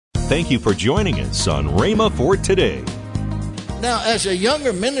Thank you for joining us on Rhema for Today. Now, as a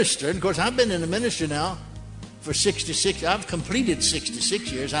younger minister, and of course, I've been in the ministry now for 66. I've completed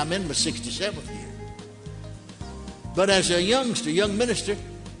 66 years. I'm in my 67th year. But as a young minister,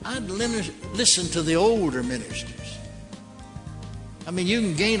 I'd listen to the older ministers. I mean, you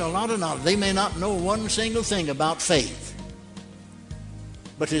can gain a lot of knowledge. They may not know one single thing about faith,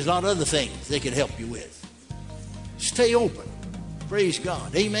 but there's a lot of other things they can help you with. Stay open. Praise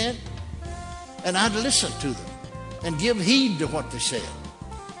God. Amen. And I'd listen to them and give heed to what they said.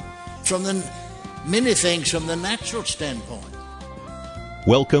 From the many things from the natural standpoint.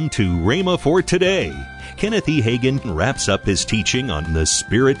 Welcome to Rhema for Today. Kenneth E. Hagin wraps up his teaching on the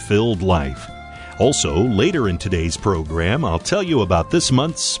Spirit-filled life. Also, later in today's program, I'll tell you about this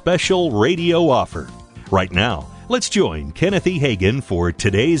month's special radio offer. Right now, let's join Kenneth E. Hagin for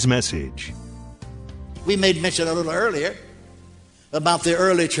today's message. We made mention a little earlier about the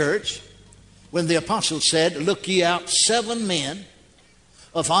early church when the apostles said, "Look ye out 7 men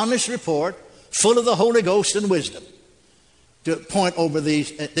of honest report, full of the Holy Ghost and wisdom," to point over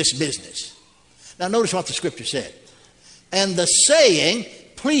this business. Now notice what the scripture said. And the saying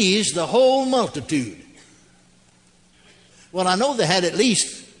pleased the whole multitude. Well, I know they had at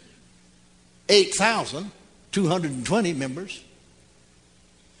least 8,220 members,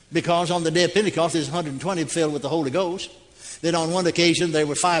 because on the day of Pentecost there's 120 filled with the Holy Ghost. Then on one occasion there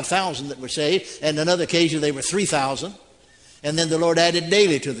were 5,000 that were saved, and another occasion there were 3,000. And then the Lord added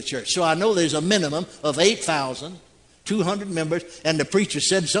daily to the church. So I know there's a minimum of 8,200 members, and the preacher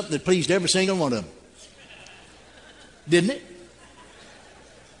said something that pleased every single one of them. Didn't it?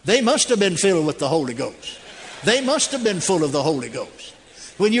 They must have been filled with the Holy Ghost. They must have been full of the Holy Ghost.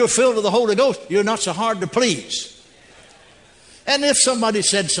 When you're filled with the Holy Ghost, you're not so hard to please. And if somebody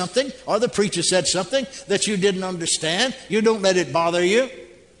said something, or the preacher said something that you didn't understand, you don't let it bother you.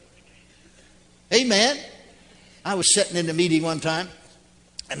 Amen. I was sitting in a meeting one time,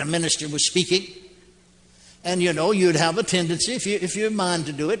 and a minister was speaking. And you know, you'd have a tendency, if you're mind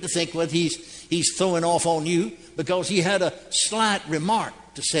to do it, to think, well, he's throwing off on you, because he had a slight remark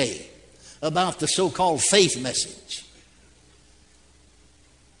to say about the so-called faith message.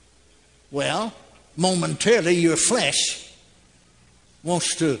 Well, momentarily your flesh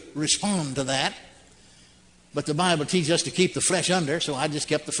wants to respond to that, but the Bible teaches us to keep the flesh under, so I just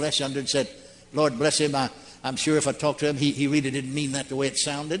kept the flesh under and said, Lord bless him. I'm sure if I talked to him, he really didn't mean that the way it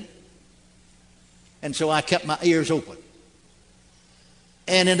sounded. And so I kept my ears open.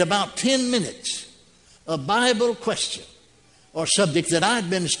 And in about 10 minutes, a Bible question or subject that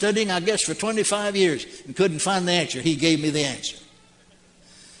I'd been studying, I guess, for 25 years and couldn't find the answer, he gave me the answer.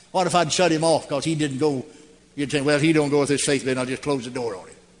 What if I'd shut him off because he didn't go? You'd think, well, if he don't go with his faith, then I'll just close the door on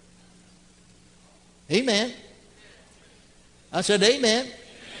him. Amen. I said, amen.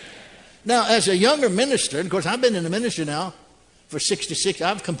 Now, as a younger minister, and of course, I've been in the ministry now for 66.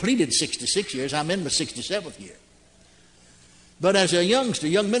 I've completed 66 years. I'm in my 67th year. But as a young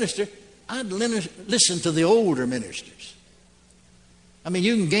minister, I'd listen to the older ministers. I mean,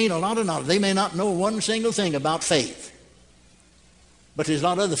 you can gain a lot of knowledge. They may not know one single thing about faith, but there's a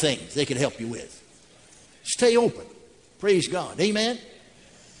lot of other things they can help you with. Stay open. Praise God. Amen.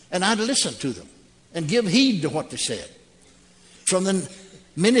 And I'd listen to them and give heed to what they said. From the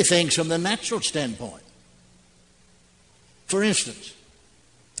many things from the natural standpoint. For instance,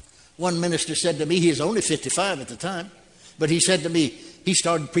 one minister said to me, he was only 55 at the time, but he said to me, he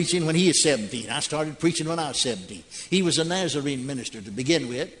started preaching when he was 17. I started preaching when I was 17. He was a Nazarene minister to begin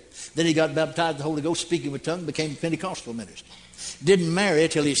with. Then he got baptized with the Holy Ghost, speaking with tongues, became a Pentecostal minister. Didn't marry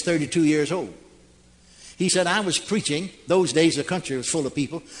until he was 32 years old. He said, I was preaching, those days the country was full of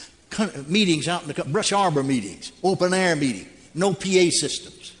people, meetings out in the country, brush arbor meetings, open air meetings, no PA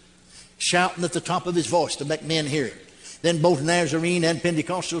systems, shouting at the top of his voice to make men hear it. Then both Nazarene and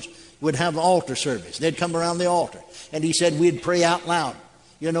Pentecostals would have an altar service. They'd come around the altar. And he said we'd pray out loud,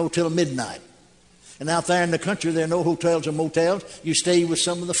 till midnight. And out there in the country, there are no hotels or motels. You stay with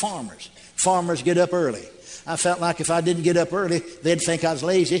some of the farmers. Farmers get up early. I felt like if I didn't get up early, they'd think I was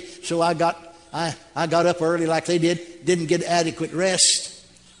lazy. So I got up early like they did, didn't get adequate rest,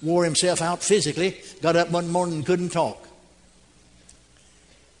 wore himself out physically, got up one morning and couldn't talk.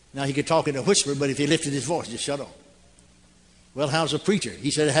 Now he could talk in a whisper, but if he lifted his voice, just shut off. Well, how's a preacher?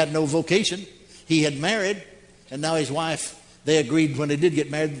 He said he had no vocation. He had married, and now his wife, they agreed when they did get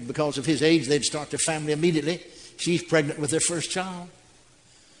married, because of his age, they'd start their family immediately. She's pregnant with their first child.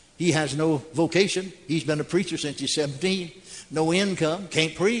 He has no vocation. He's been a preacher since he's 17. No income,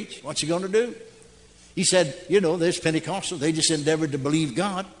 can't preach. What's he going to do? He said, there's Pentecostals. They just endeavored to believe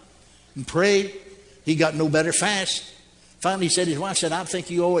God and pray. He got no better fast Finally, he said, his wife said, I think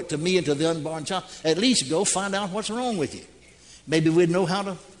you owe it to me and to the unborn child. At least go find out what's wrong with you. Maybe we'd know how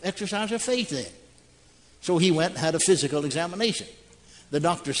to exercise our faith then. So he went and had a physical examination. The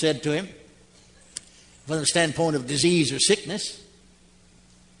doctor said to him, from the standpoint of disease or sickness,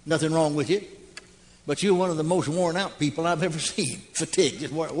 nothing wrong with you, but you're one of the most worn out people I've ever seen. Fatigued,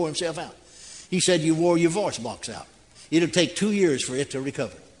 just wore himself out. He said you wore your voice box out. It'll take 2 years for it to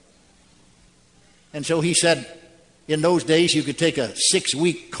recover. And so he said, in those days you could take a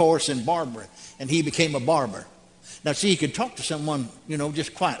 6-week course in barbering, and he became a barber. Now see, he could talk to someone,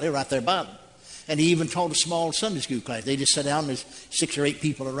 just quietly right there by them. And he even taught a small Sunday school class. They just sat down, and there's 6 or 8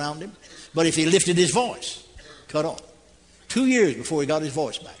 people around him. But if he lifted his voice, cut off. 2 years before he got his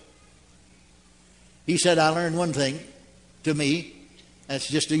voice back. He said, I learned one thing to me, as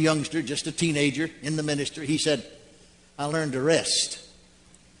just a youngster, just a teenager in the ministry. He said, I learned to rest.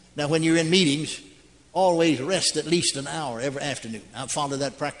 Now when you're in meetings, always rest at least an hour every afternoon. I've followed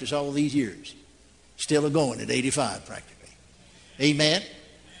that practice all these years. Still going at 85 practically. Amen.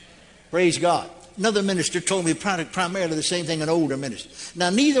 Praise God. Another minister told me primarily the same thing, an older minister. Now,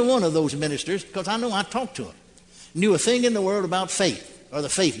 neither one of those ministers, because I know I talked to them, knew a thing in the world about faith or the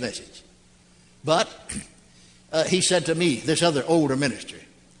faith message. But he said to me, this other older minister,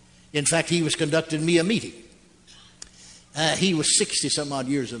 in fact, he was conducting me a meeting. He was 60-some-odd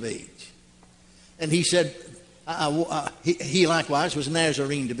years of age. And he said, he likewise was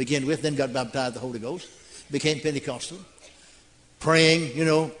Nazarene to begin with, then got baptized in the Holy Ghost, became Pentecostal,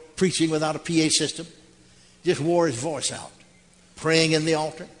 praying, preaching without a PA system, just wore his voice out, praying in the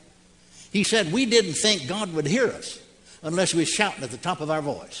altar. He said, we didn't think God would hear us unless we were shouting at the top of our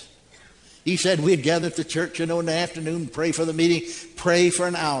voice. He said we'd gather at the church, in the afternoon, pray for the meeting, pray for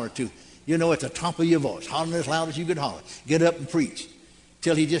an hour or two, at the top of your voice, hollering as loud as you could holler, get up and preach,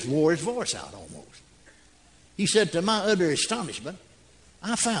 till he just wore his voice out almost. He said, to my utter astonishment,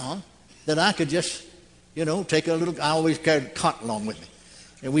 I found that I could just, take a little, I always carried a cot along with me.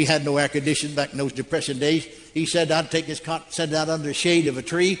 And we had no air conditioning back in those depression days. He said I'd take this cot, set it out under the shade of a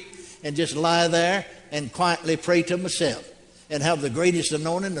tree, and just lie there and quietly pray to myself and have the greatest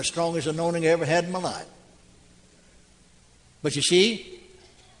anointing, the strongest anointing I ever had in my life. But you see,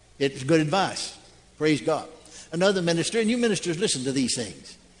 it's good advice. Praise God. Another minister, and you ministers listen to these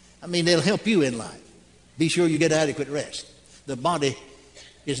things. They'll help you in life. Be sure you get adequate rest. The body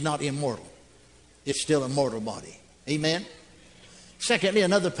is not immortal. It's still a mortal body. Amen? Secondly,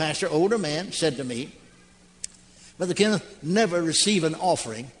 another pastor, older man, said to me, Brother Kenneth, never receive an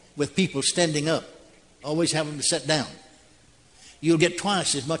offering with people standing up. Always have them to sit down. You'll get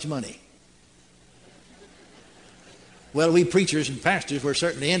twice as much money. Well, we preachers and pastors were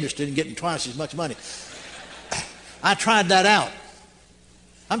certainly interested in getting twice as much money. I tried that out.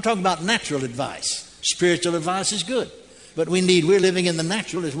 I'm talking about natural advice. Spiritual advice is good. But we're living in the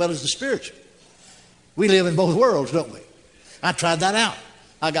natural as well as the spiritual. We live in both worlds, don't we? I tried that out.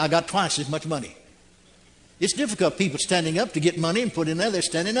 I got twice as much money. It's difficult, people standing up to get money and put in there. They're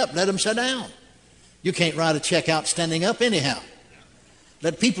standing up. Let them sit down. You can't write a check out standing up anyhow.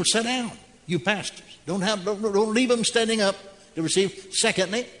 Let people sit down, you pastors. Don't leave them standing up to receive.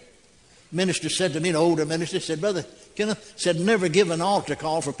 Secondly, minister said to me, an older minister, said, Brother Kenneth, said, never give an altar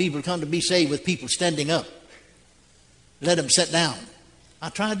call for people to come to be saved with people standing up. Let them sit down. I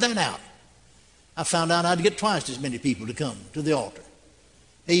tried that out. I found out I'd get twice as many people to come to the altar.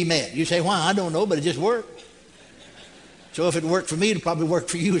 Amen. You say, why? I don't know, but it just worked. So if it worked for me, it'll probably work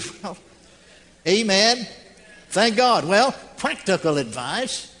for you as well. Amen. Thank God. Well, practical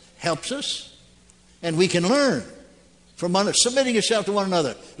advice helps us, and we can learn from submitting yourself to one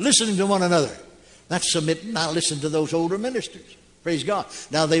another, listening to one another. That's submitting. I listened to those older ministers. Praise God.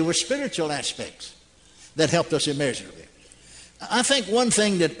 Now, they were spiritual aspects that helped us immeasurably. I think one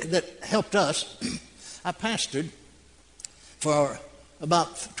thing that helped us, I pastored for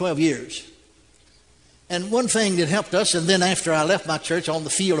about 12 years. And one thing that helped us, and then after I left my church on the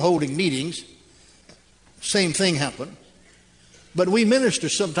field holding meetings, same thing happened. But we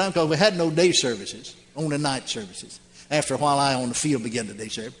ministered sometimes because we had no day services, only night services. After a while, I on the field began the day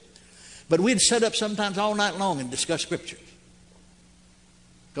service. But we'd set up sometimes all night long and discuss scriptures.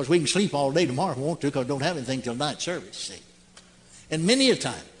 Because we can sleep all day tomorrow if we want to, because we don't have anything till night service, see. And many a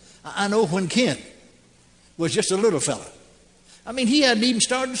time, I know when Ken was just a little fella. He hadn't even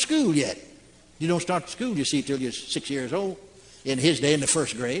started school yet. You don't start school, you see, till you're 6 years old. In his day, in the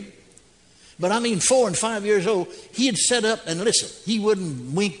first grade. But 4 and 5 years old, he'd sit up and listen. He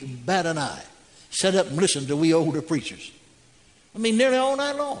wouldn't wink, bat an eye. Sit up and listen to we older preachers. Nearly all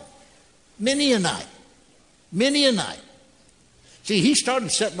night long. Many a night. Many a night. See, he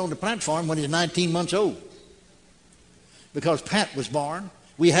started sitting on the platform when he was 19 months old. because Pat was born.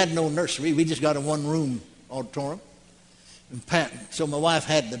 We had no nursery. We just got a one-room auditorium. And Pat, so my wife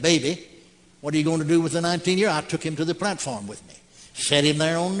had the baby. What are you going to do with the 19-year? I took him to the platform with me. Set him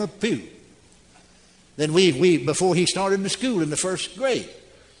there on the pew. Then we before he started the school in the first grade,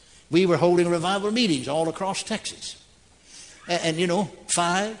 we were holding revival meetings all across Texas. And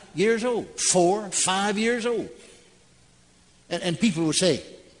 5 years old, 4, 5 years old. And people would say,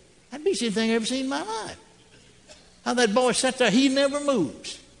 that'd be the same thing I've ever seen in my life. How that boy sat there, he never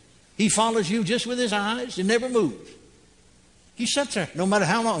moves. He follows you just with his eyes, he never moves. He sits there, no matter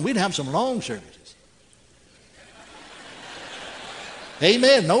how long. We'd have some long services.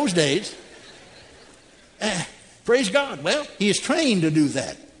 Amen, those days. Praise God. Well, he is trained to do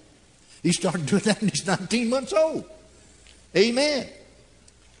that. He started doing that when he's 19 months old. Amen.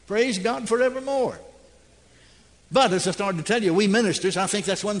 Praise God forevermore. But as I started to tell you, we ministers, I think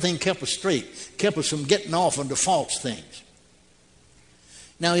that's one thing kept us straight, kept us from getting off into false things.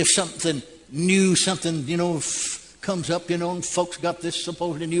 Now, if something new, something, comes up, and folks got this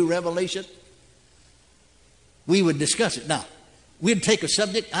supposedly new revelation, we would discuss it. Now, we'd take a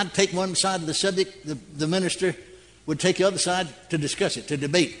subject, I'd take one side of the subject, the minister would take the other side to discuss it, to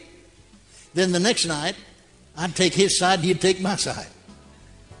debate. Then the next night, I'd take his side, he'd take my side.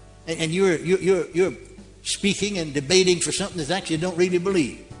 And you're speaking and debating for something that actually you don't really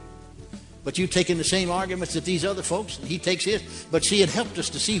believe. But you're taking the same arguments that these other folks, and he takes his. But see, it helped us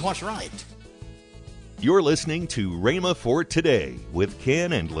to see what's right. You're listening to Rhema for Today with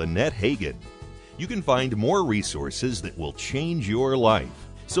Ken and Lynette Hagin. You can find more resources that will change your life.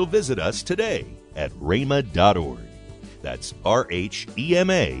 So visit us today at rhema.org. That's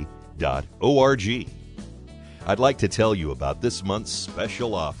RHEMA.org. I'd like to tell you about this month's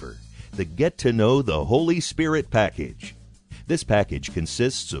special offer, the Get to Know the Holy Spirit package. This package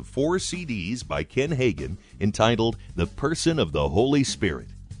consists of 4 CDs by Ken Hagin entitled The Person of the Holy Spirit.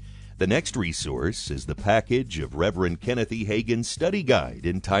 The next resource is the package of Reverend Kenneth E. Hagin's study guide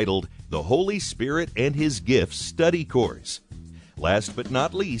entitled The Holy Spirit and His Gifts Study Course. Last but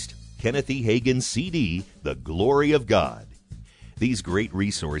not least, Kenneth E. Hagin's CD, The Glory of God. These great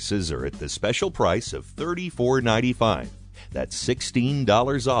resources are at the special price of $34.95. That's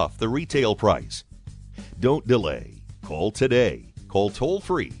 $16 off the retail price. Don't delay. Call today. Call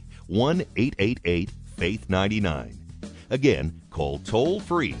toll-free 1-888-FAITH-99. Again, call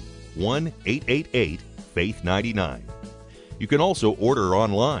toll-free 1-888-FAITH-99. You can also order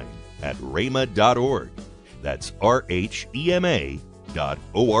online at rhema.org. That's RHEMA.org.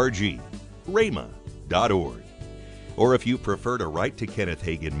 rhema.org. Or if you prefer to write to Kenneth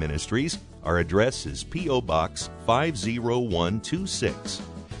Hagin Ministries, our address is P.O. Box 50126,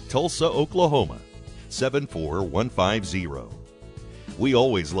 Tulsa, Oklahoma 74150. We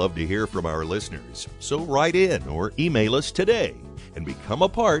always love to hear from our listeners, so write in or email us today and become a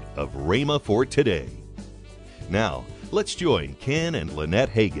part of Rhema for Today. Now, let's join Ken and Lynette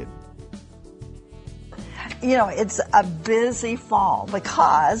Hagin. It's a busy fall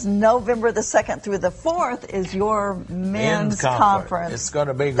because November the 2nd through the 4th is your men's conference. It's going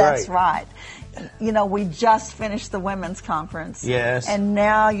to be great. That's right. We just finished the women's conference. Yes. And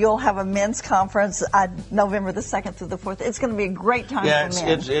now you'll have a men's conference November the 2nd through the 4th. It's going to be a great time for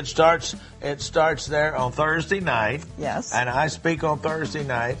men. It starts there on Thursday night. Yes. And I speak on Thursday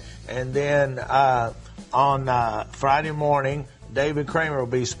night. And then on Friday morning, David Kramer will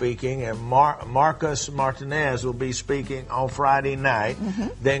be speaking, and Marcus Martinez will be speaking on Friday night. Mm-hmm.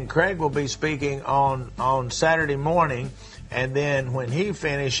 Then Craig will be speaking on Saturday morning, and then when he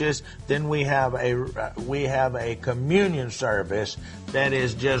finishes, then we have a communion service that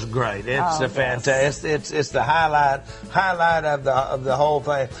is just great. It's fantastic. It's the highlight of the whole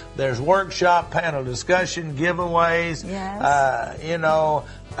thing. There's workshop, panel discussion, giveaways. Yes.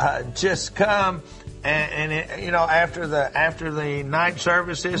 Just come. And after the night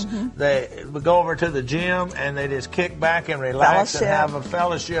services, they go over to the gym and they just kick back and relax and have a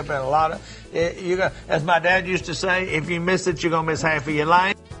fellowship and a lot of. As my dad used to say, if you miss it, you're gonna miss half of your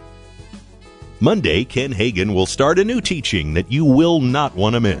life. Monday, Ken Hagin will start a new teaching that you will not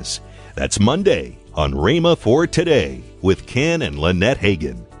want to miss. That's Monday on Rhema for Today with Ken and Lynette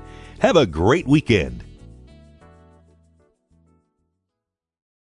Hagin. Have a great weekend.